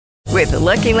With the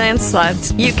Lucky Land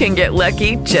Slots, you can get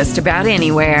lucky just about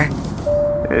anywhere.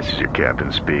 This is your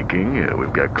captain speaking.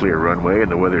 We've got clear runway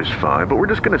and the weather's fine, but we're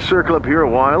just going to circle up here a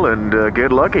while and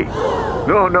get lucky.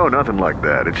 No, nothing like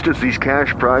that. It's just these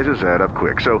cash prizes add up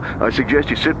quick. So I suggest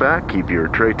you sit back, keep your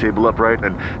tray table upright,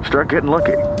 and start getting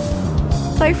lucky.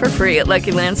 Play for free at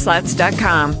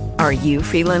LuckyLandSlots.com. Are you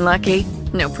feeling lucky?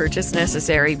 No purchase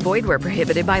necessary. Void where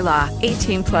prohibited by law.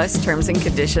 18 plus terms and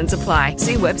conditions apply.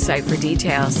 See website for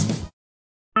details.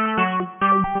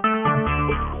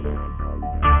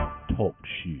 Talk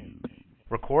shoes.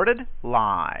 Recorded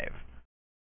live.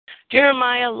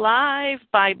 Jeremiah Live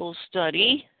Bible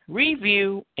Study,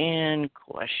 Review and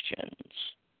Questions.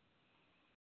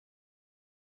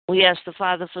 We ask the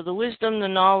Father for the wisdom, the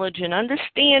knowledge, and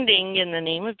understanding in the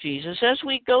name of Jesus as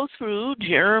we go through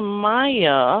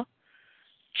Jeremiah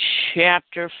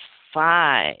chapter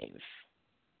 5.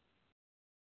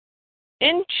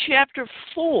 In chapter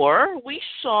 4, we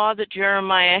saw that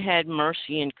Jeremiah had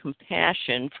mercy and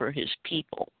compassion for his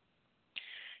people,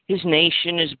 his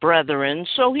nation, his brethren,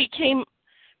 so he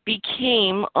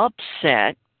became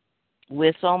upset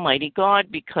with Almighty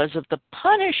God because of the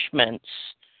punishments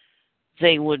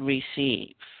they would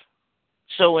receive.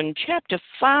 So in chapter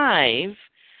 5,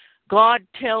 God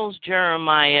tells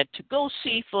Jeremiah to go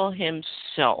see for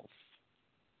himself.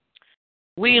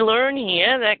 We learn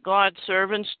here that God's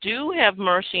servants do have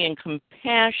mercy and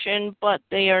compassion, but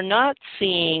they are not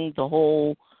seeing the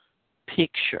whole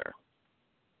picture.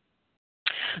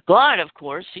 God, of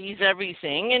course, sees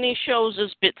everything, and he shows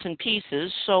us bits and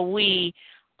pieces so we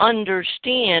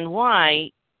understand why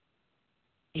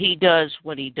he does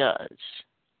what he does.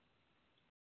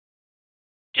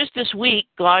 Just this week,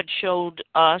 God showed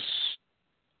us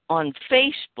on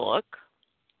Facebook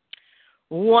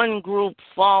one group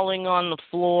falling on the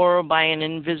floor by an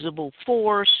invisible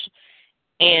force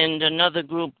and another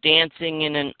group dancing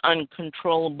in an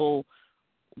uncontrollable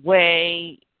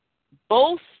way,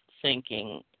 both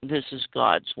thinking this is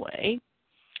God's way.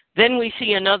 Then we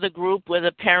see another group where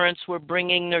the parents were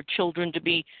bringing their children to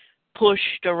be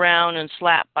pushed around and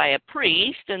slapped by a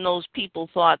priest, and those people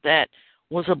thought that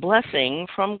was a blessing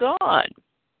from God.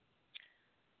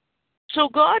 So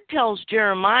God tells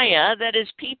Jeremiah that his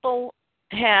people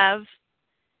have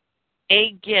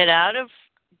a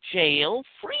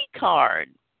get-out-of-jail-free card.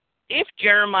 If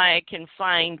Jeremiah can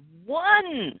find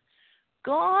one,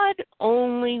 God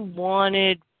only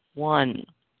wanted one.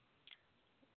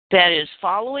 That is,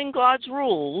 following God's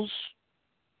rules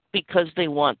because they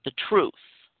want the truth.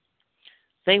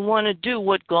 They want to do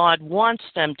what God wants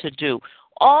them to do.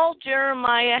 All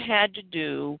Jeremiah had to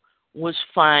do was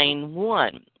find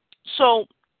one. So,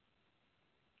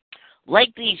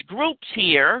 like these groups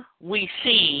here, we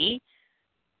see,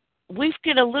 we've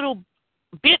got a little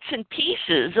bits and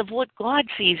pieces of what God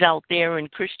sees out there in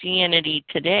Christianity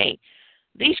today.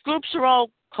 These groups are all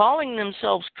calling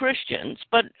themselves Christians,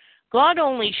 but God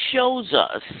only shows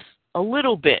us a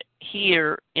little bit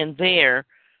here and there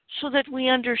so that we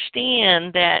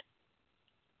understand that,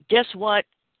 guess what?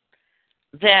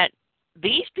 That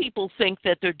these people think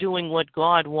that they're doing what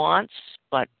God wants,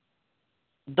 but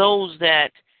those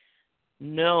that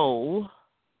know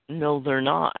they're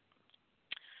not.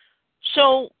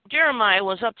 So Jeremiah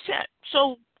was upset.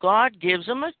 So God gives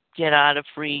him a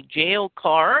get-out-of-free-jail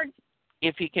card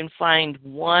if he can find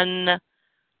one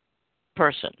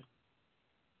person.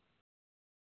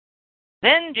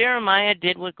 Then Jeremiah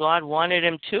did what God wanted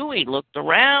him to. He looked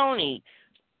around, he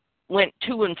went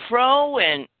to and fro,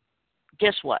 and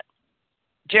guess what?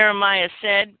 Jeremiah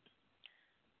said,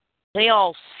 they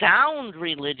all sound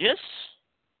religious,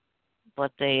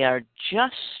 but they are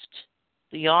just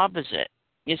the opposite.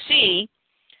 You see,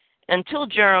 until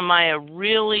Jeremiah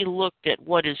really looked at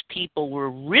what his people were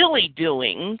really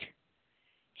doing,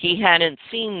 he hadn't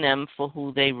seen them for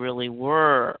who they really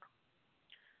were.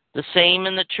 The same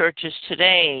in the churches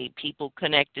today. People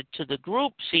connected to the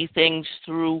group see things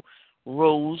through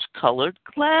rose-colored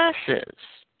glasses.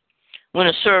 When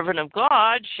a servant of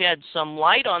God sheds some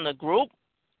light on the group,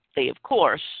 they, of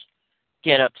course,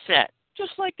 get upset,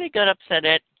 just like they got upset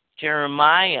at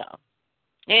Jeremiah.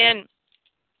 And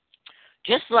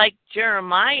just like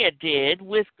Jeremiah did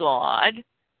with God,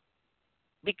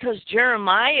 because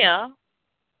Jeremiah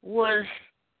was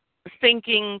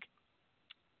thinking,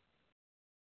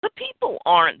 the people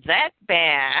aren't that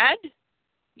bad,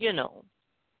 you know.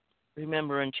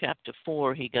 Remember in chapter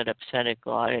 4, he got upset at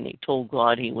God and he told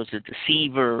God he was a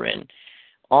deceiver and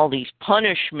all these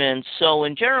punishments. So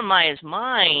in Jeremiah's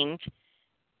mind,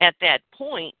 at that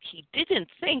point, he didn't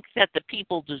think that the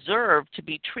people deserved to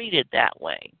be treated that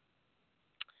way.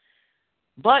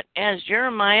 But as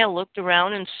Jeremiah looked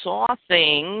around and saw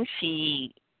things,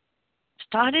 he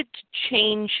started to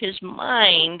change his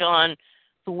mind on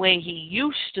the way he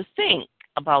used to think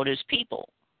about his people.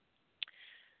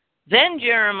 Then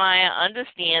Jeremiah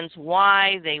understands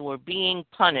why they were being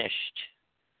punished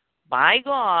by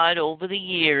God over the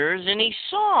years, and he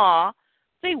saw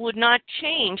they would not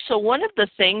change. So one of the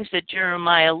things that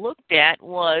Jeremiah looked at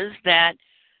was that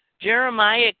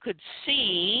Jeremiah could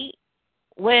see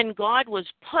when God was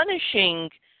punishing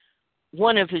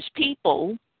one of his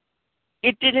people,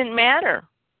 it didn't matter.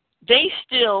 They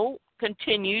still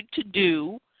continued to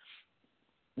do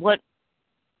what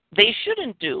they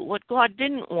shouldn't do, what God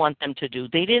didn't want them to do.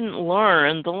 They didn't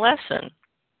learn the lesson.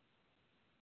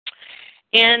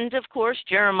 And, of course,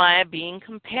 Jeremiah, being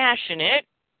compassionate,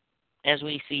 as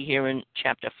we see here in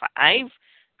chapter 5,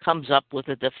 comes up with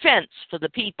a defense for the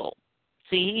people.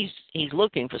 See, he's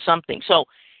looking for something. So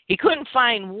he couldn't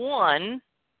find one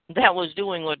that was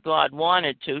doing what God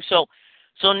wanted to. So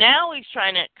now he's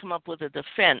trying to come up with a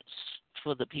defense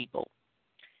for the people.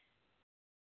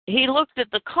 He looked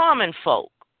at the common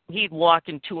folk. He'd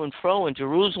walking to and fro in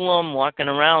Jerusalem, walking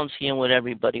around, seeing what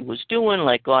everybody was doing,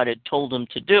 like God had told him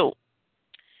to do.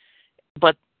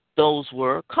 But those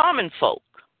were common folk.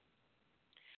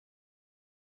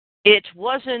 It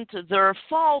wasn't their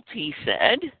fault, he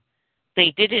said.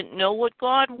 They didn't know what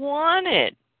God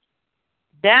wanted.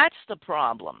 That's the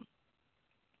problem.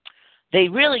 They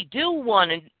really do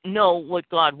want to know what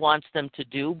God wants them to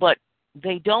do, but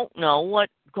they don't know what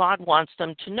God wants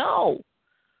them to know.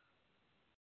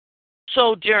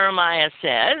 So Jeremiah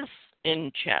says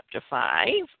in chapter 5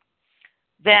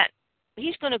 that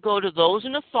he's going to go to those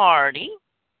in authority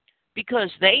because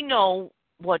they know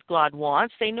what God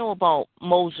wants. They know about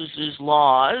Moses'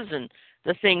 laws and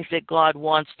the things that God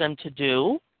wants them to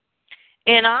do.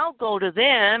 And I'll go to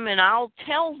them and I'll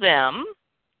tell them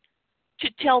to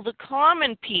tell the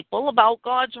common people about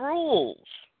God's rules.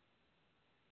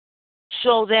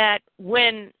 So that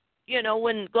when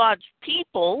God's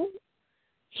people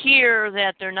hear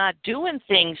that they're not doing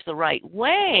things the right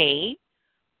way,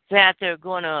 that they're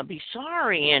going to be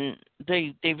sorry, and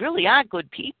they really are good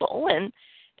people,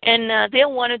 and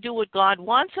they'll want to do what God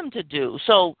wants them to do.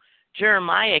 So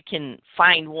Jeremiah can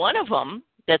find one of them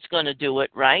that's going to do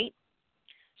it right,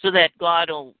 so that God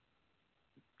will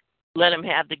let him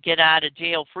have the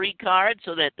get-out-of-jail-free card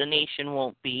so that the nation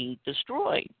won't be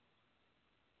destroyed.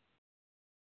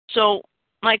 So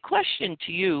my question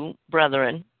to you,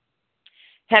 brethren,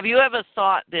 have you ever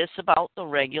thought this about the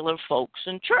regular folks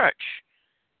in church?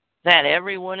 That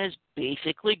everyone is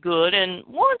basically good and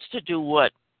wants to do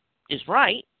what is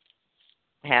right?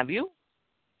 Have you?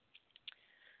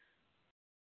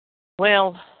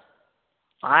 Well,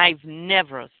 I've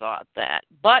never thought that,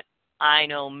 but I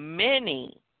know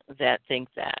many that think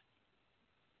that.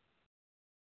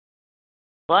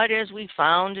 But as we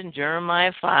found in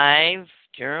Jeremiah 5,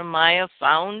 Jeremiah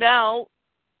found out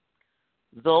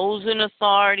those in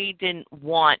authority didn't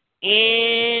want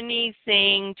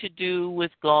anything to do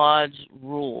with God's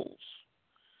rules.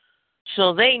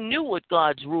 So they knew what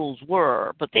God's rules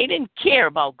were, but they didn't care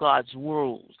about God's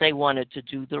rules. They wanted to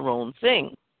do their own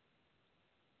thing.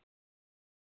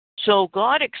 So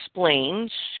God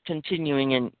explains,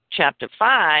 continuing in chapter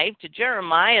 5, to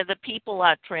Jeremiah, the people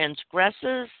are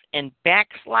transgressors and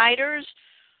backsliders,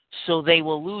 so they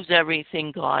will lose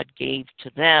everything God gave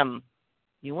to them.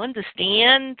 You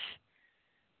understand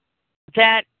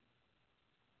that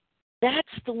that's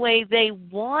the way they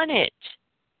want it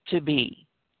to be,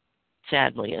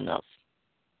 sadly enough.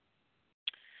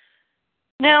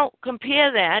 Now,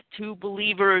 compare that to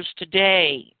believers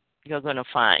today. You're going to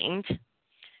find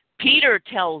Peter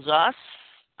tells us,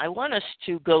 I want us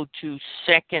to go to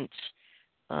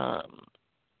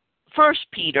 1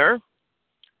 Peter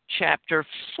chapter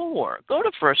 4. Go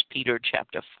to 1 Peter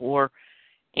chapter 4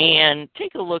 and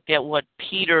take a look at what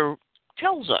Peter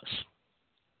tells us.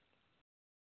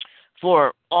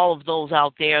 For all of those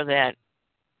out there that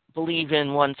believe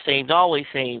in once saved, always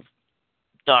saved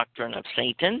doctrine of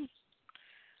Satan,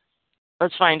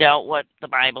 let's find out what the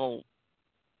Bible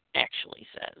actually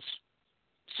says.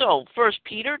 So, 1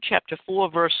 Peter chapter 4,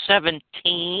 verse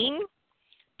 17.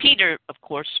 Peter, of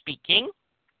course, speaking.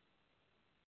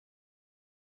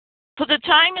 For the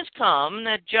time has come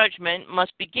that judgment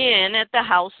must begin at the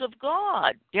house of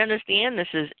God. Do you understand? This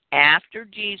is after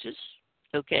Jesus,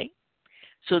 okay?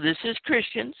 So this is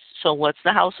Christians. So what's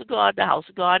the house of God? The house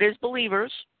of God is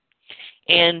believers.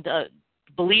 And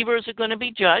believers are going to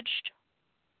be judged.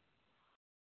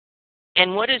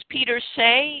 And what does Peter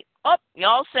say? Oh, you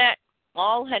all set.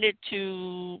 All headed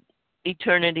to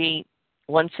eternity.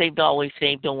 Once saved, always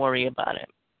saved. Don't worry about it.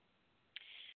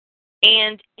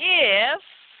 And if,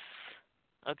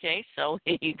 okay, so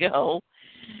here you go.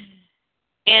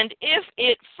 And if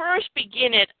it first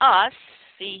begin at us,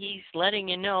 see, he's letting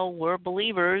you know we're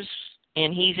believers,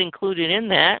 and he's included in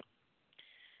that.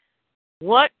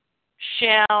 What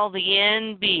shall the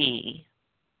end be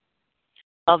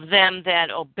of them that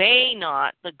obey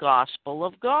not the gospel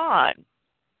of God?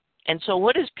 And so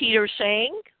what is Peter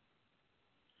saying?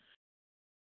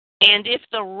 And if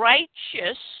the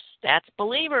righteous, that's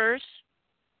believers,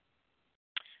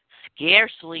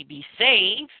 scarcely be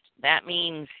saved, that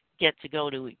means get to go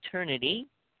to eternity,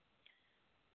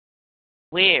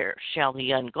 where shall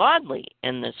the ungodly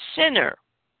and the sinner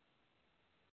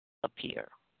appear?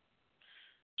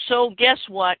 So guess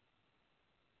what?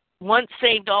 Once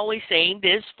saved, always saved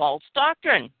is false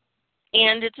doctrine.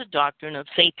 And it's a doctrine of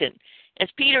Satan. As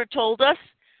Peter told us,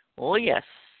 oh yes.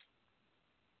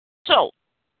 So,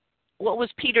 what was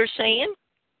Peter saying?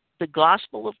 The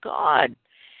gospel of God.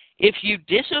 If you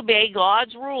disobey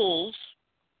God's rules,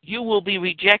 you will be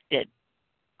rejected.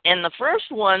 And the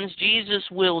first ones Jesus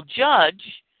will judge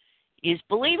is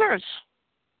believers.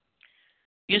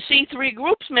 You see 3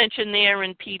 groups mentioned there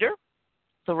in Peter: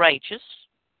 the righteous,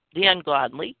 the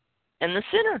ungodly, and the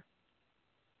sinner.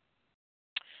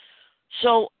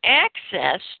 So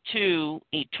access to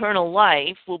eternal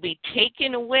life will be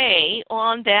taken away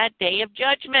on that day of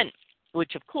judgment,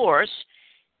 which of course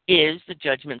is the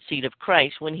judgment seat of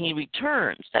Christ when he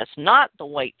returns. That's not the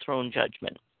white throne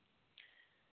judgment.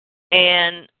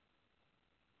 And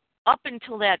up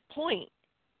until that point,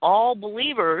 all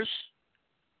believers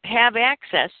have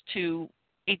access to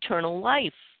eternal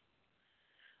life.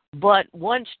 But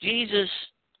once Jesus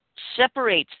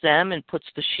separates them and puts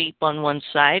the sheep on one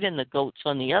side and the goats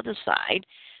on the other side,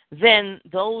 then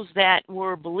those that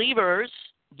were believers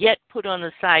get put on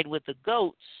the side with the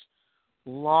goats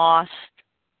lost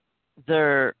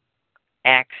their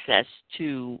access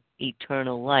to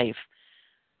eternal life.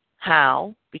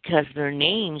 How? Because their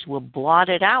names were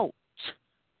blotted out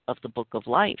of the book of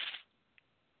life.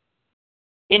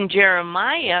 In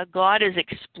Jeremiah, God is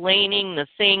explaining the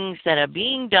things that are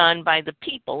being done by the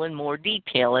people in more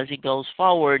detail as he goes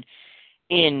forward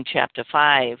in chapter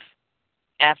 5,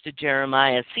 after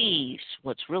Jeremiah sees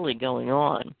what's really going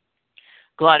on.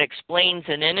 God explains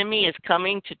an enemy is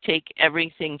coming to take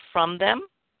everything from them.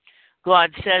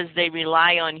 God says they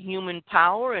rely on human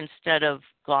power instead of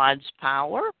God's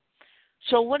power.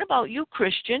 So what about you,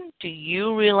 Christian? Do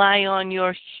you rely on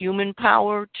your human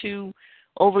power to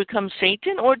overcome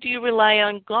Satan, or do you rely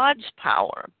on God's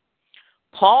power?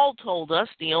 Paul told us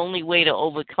the only way to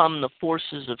overcome the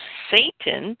forces of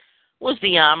Satan was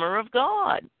the armor of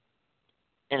God.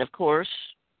 And of course,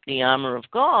 the armor of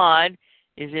God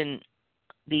is in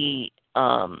the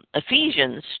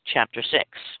Ephesians chapter 6.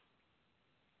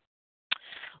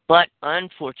 But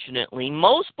unfortunately,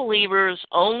 most believers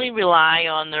only rely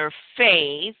on their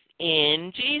faith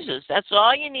in Jesus. That's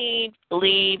all you need.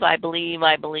 Believe, I believe,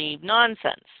 I believe.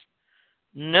 Nonsense.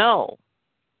 No.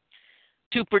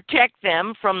 To protect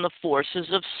them from the forces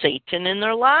of Satan in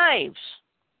their lives.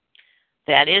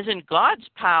 That isn't God's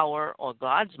power or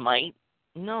God's might.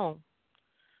 No.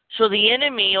 So the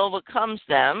enemy overcomes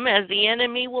them as the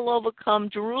enemy will overcome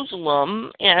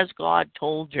Jerusalem, as God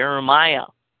told Jeremiah.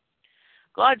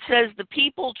 God says the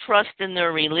people trust in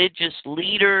their religious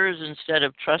leaders instead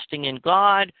of trusting in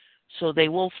God, so they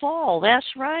will fall. That's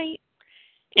right.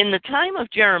 In the time of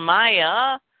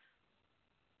Jeremiah,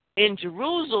 in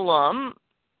Jerusalem,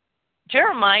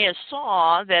 Jeremiah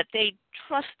saw that they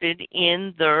trusted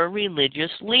in their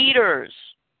religious leaders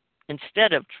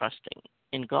instead of trusting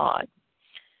in God.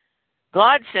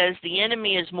 God says the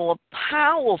enemy is more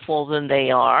powerful than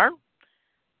they are.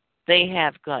 They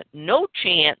have got no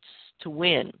chance to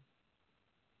win.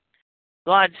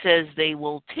 God says they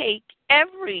will take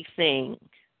everything.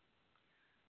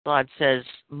 God says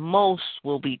most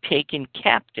will be taken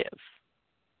captive,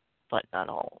 but not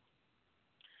all.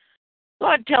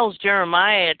 God tells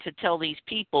Jeremiah to tell these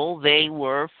people they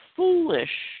were foolish.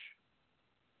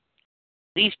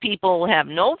 These people have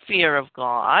no fear of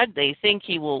God. They think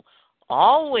he will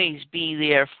always be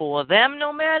there for them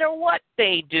no matter what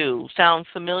they do. Sound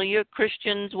familiar?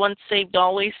 Christians, once saved,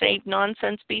 always saved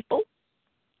nonsense people?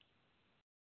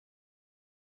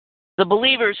 The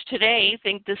believers today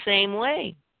think the same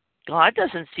way. God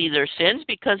doesn't see their sins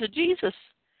because of Jesus.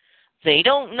 They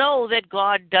don't know that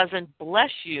God doesn't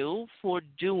bless you for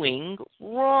doing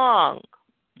wrong.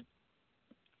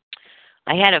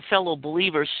 I had a fellow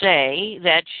believer say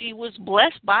that she was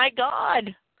blessed by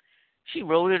God. She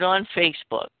wrote it on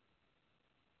Facebook.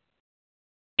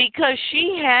 Because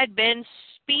she had been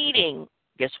speeding.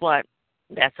 Guess what?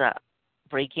 That's a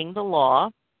breaking the law,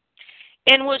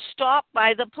 and was stopped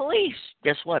by the police.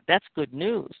 Guess what? That's good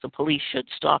news. The police should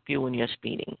stop you when you're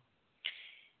speeding.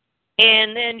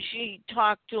 And then she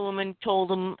talked to him and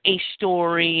told him a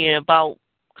story about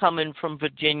coming from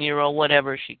Virginia or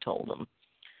whatever she told him.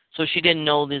 So she didn't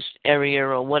know this area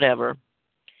or whatever.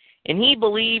 And he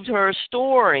believed her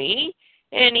story,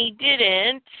 and he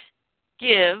didn't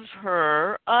give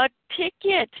her a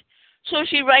ticket. So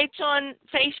she writes on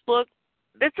Facebook,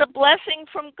 "It's a blessing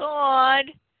from God.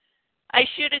 I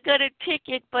should have got a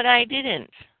ticket, but I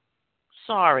didn't.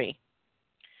 Sorry."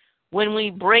 When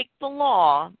we break the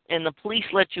law and the police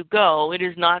let you go, it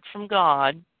is not from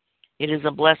God. It is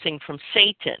a blessing from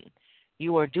Satan.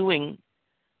 You are doing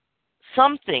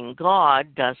something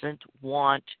God doesn't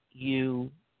want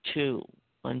you to.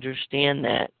 Understand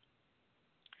that.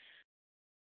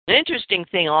 The interesting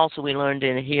thing also we learned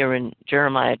here in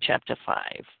Jeremiah chapter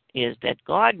 5 is that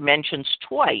God mentions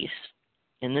twice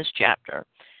in this chapter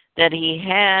that he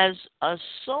has a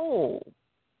soul,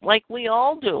 like we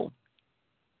all do.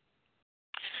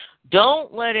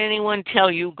 Don't let anyone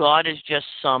tell you God is just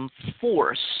some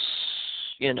force,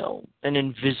 an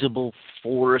invisible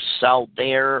force out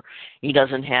there. He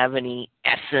doesn't have any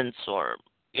essence or,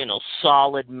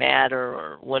 solid matter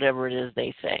or whatever it is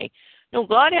they say. No,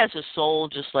 God has a soul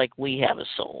just like we have a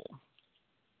soul.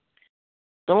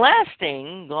 The last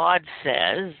thing God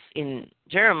says in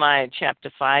Jeremiah chapter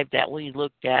 5 that we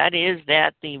looked at is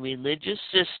that the religious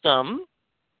system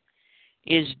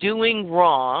is doing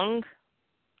wrong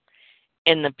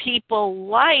and the people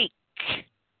like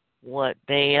what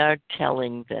they are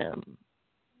telling them.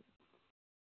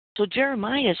 So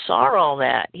Jeremiah saw all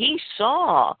that. He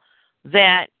saw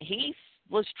that he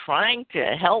was trying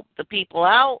to help the people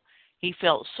out. He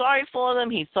felt sorry for them.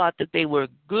 He thought that they were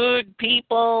good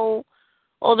people.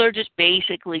 Oh, they're just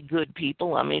basically good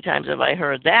people. How many times have I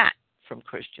heard that from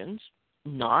Christians?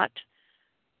 Not.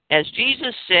 As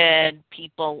Jesus said,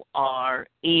 people are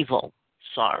evil.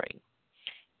 Sorry.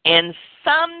 And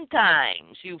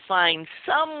sometimes you find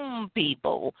some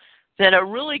people that are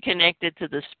really connected to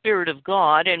the Spirit of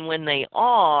God, and when they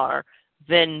are,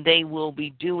 then they will be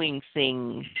doing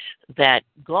things that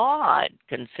God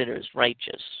considers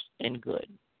righteous and good.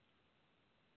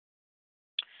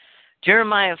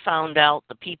 Jeremiah found out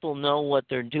the people know what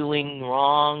they're doing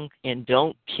wrong and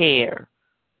don't care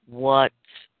what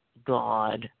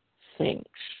God thinks.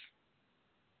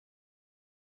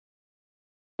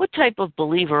 What type of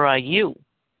believer are you?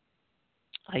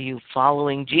 Are you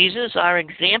following Jesus, our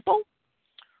example,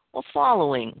 or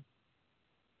following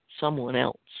someone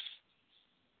else?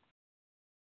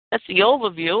 That's the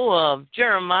overview of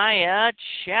Jeremiah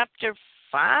chapter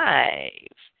 5.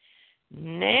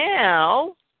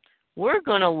 Now, we're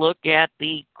going to look at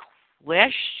the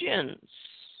questions.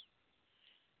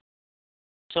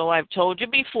 So I've told you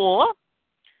before,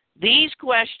 these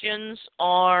questions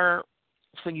are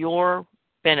for your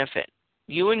benefit,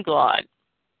 you and God.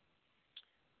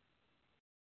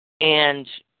 And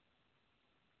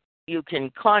you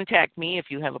can contact me if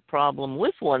you have a problem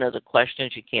with one of the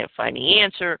questions, you can't find the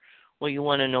answer, or you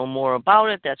want to know more about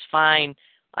it, that's fine.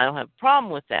 I don't have a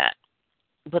problem with that.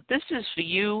 But this is for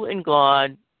you and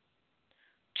God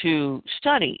to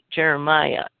study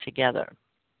Jeremiah together.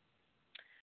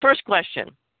 First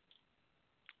question.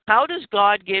 How does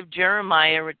God give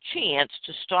Jeremiah a chance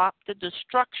to stop the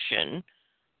destruction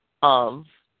of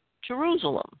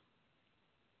Jerusalem?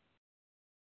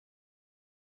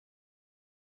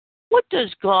 What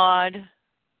does God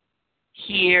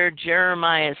hear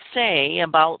Jeremiah say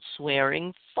about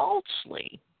swearing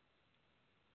falsely?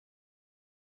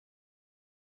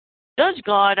 Does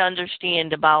God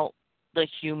understand about the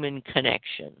human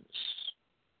connections?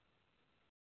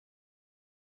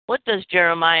 What does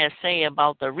Jeremiah say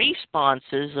about the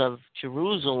responses of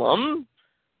Jerusalem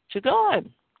to God?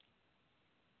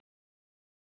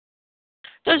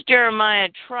 Does Jeremiah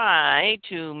try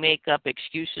to make up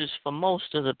excuses for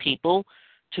most of the people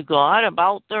to God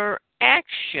about their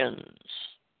actions?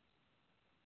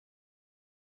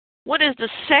 What is the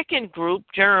second group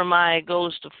Jeremiah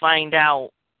goes to find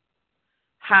out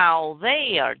how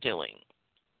they are doing?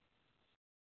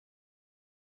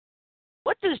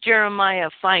 What does Jeremiah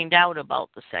find out about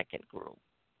the second group?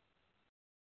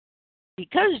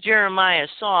 Because Jeremiah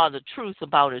saw the truth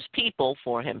about his people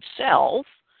for himself,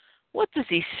 what does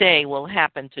he say will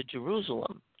happen to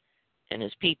Jerusalem and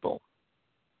his people?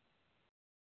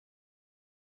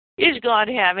 Is God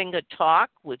having a talk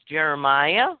with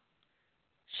Jeremiah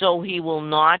so he will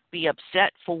not be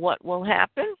upset for what will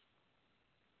happen?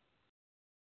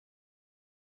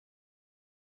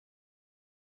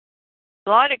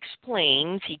 God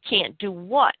explains he can't do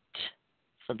what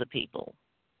for the people.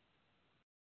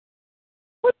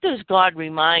 What does God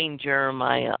remind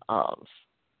Jeremiah of?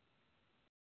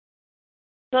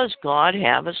 Does God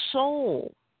have a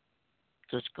soul?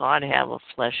 Does God have a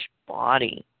flesh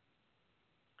body?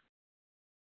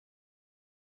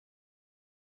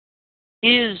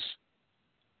 Is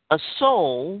a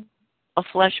soul a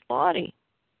flesh body?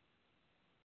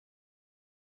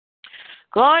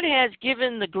 God has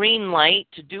given the green light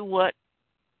to do what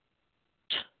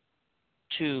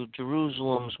to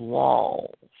Jerusalem's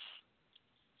walls?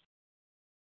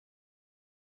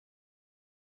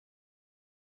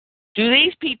 Do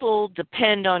these people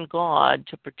depend on God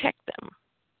to protect them?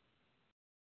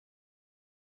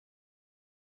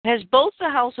 Has both the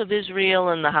house of Israel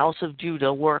and the house of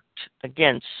Judah worked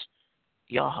against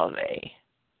Yahweh?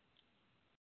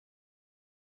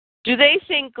 Do they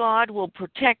think God will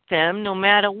protect them no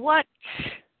matter what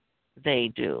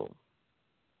they do?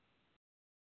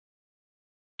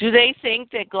 Do they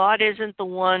think that God isn't the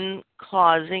one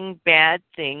causing bad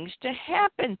things to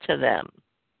happen to them?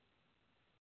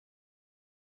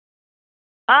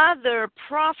 Are their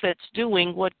prophets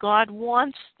doing what God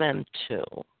wants them to?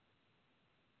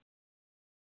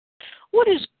 What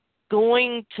is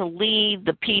going to lead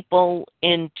the people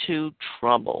into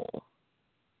trouble?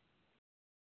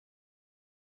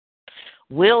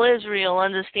 Will Israel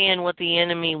understand what the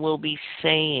enemy will be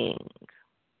saying?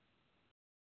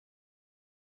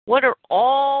 What are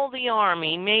all the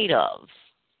army made of?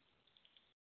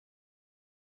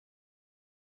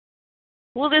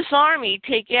 Will this army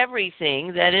take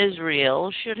everything that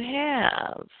Israel should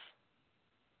have?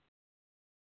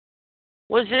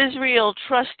 Was Israel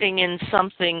trusting in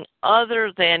something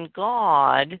other than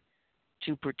God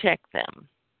to protect them?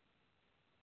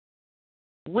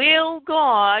 Will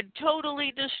God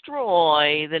totally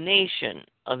destroy the nation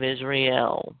of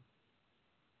Israel?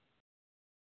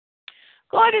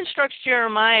 God instructs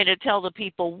Jeremiah to tell the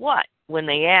people what when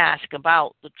they ask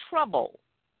about the trouble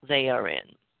they are in.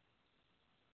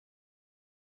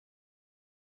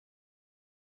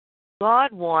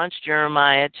 God wants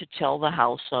Jeremiah to tell the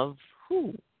house of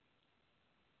who?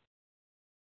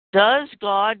 Does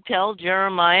God tell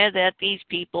Jeremiah that these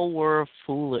people were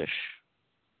foolish?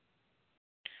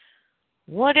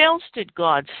 What else did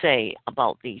God say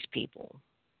about these people?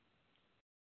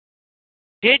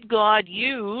 Did God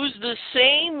use the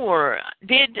same word?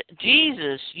 Did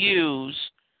Jesus use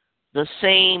the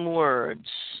same words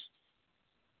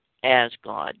as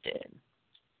God did?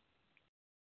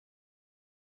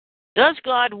 Does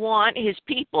God want his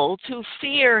people to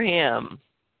fear him?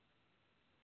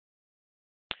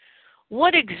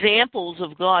 What examples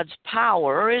of God's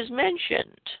power is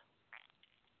mentioned?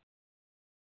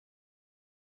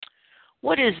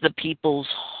 What is the people's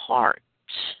heart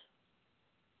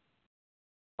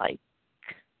like?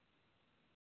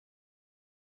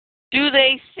 Do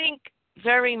they think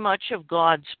very much of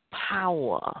God's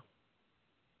power?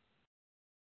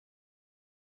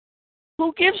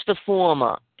 Who gives the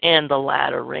former and the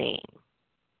latter rain?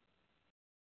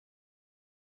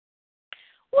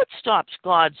 What stops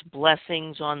God's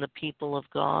blessings on the people of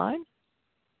God?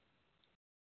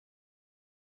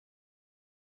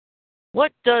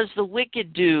 What does the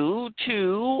wicked do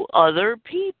to other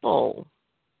people?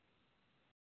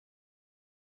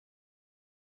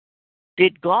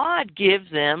 Did God give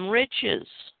them riches?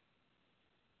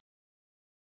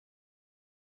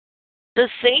 Does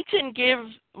Satan give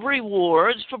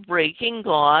rewards for breaking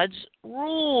God's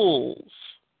rules?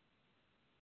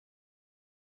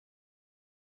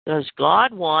 Does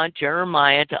God want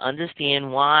Jeremiah to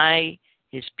understand why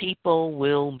his people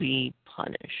will be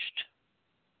punished?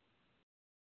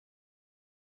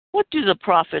 What do the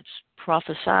prophets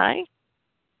prophesy?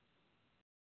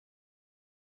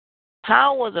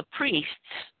 How are the priests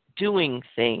doing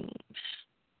things?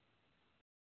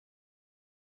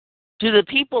 Do the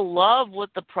people love what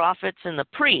the prophets and the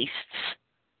priests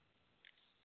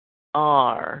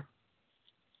are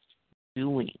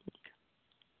doing?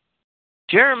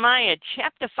 Jeremiah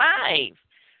chapter 5,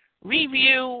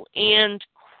 review and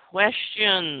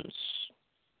questions.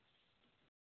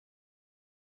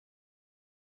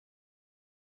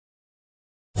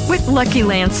 With Lucky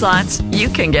Land Slots, you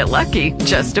can get lucky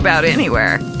just about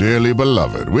anywhere. Dearly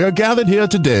beloved, we are gathered here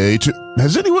today to...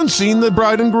 Has anyone seen the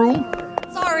bride and groom?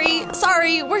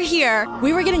 Sorry, we're here.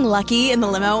 We were getting lucky in the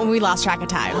limo and we lost track of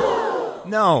time.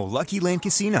 No, Lucky Land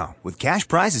Casino, with cash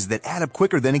prizes that add up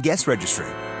quicker than a guest registry.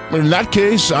 In that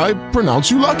case, I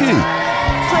pronounce you lucky.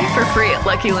 Play for free at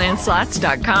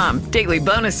LuckyLandSlots.com. Daily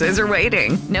bonuses are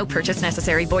waiting. No purchase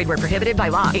necessary. Void where prohibited by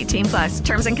law. 18+.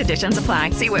 Terms and conditions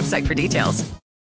apply. See website for details.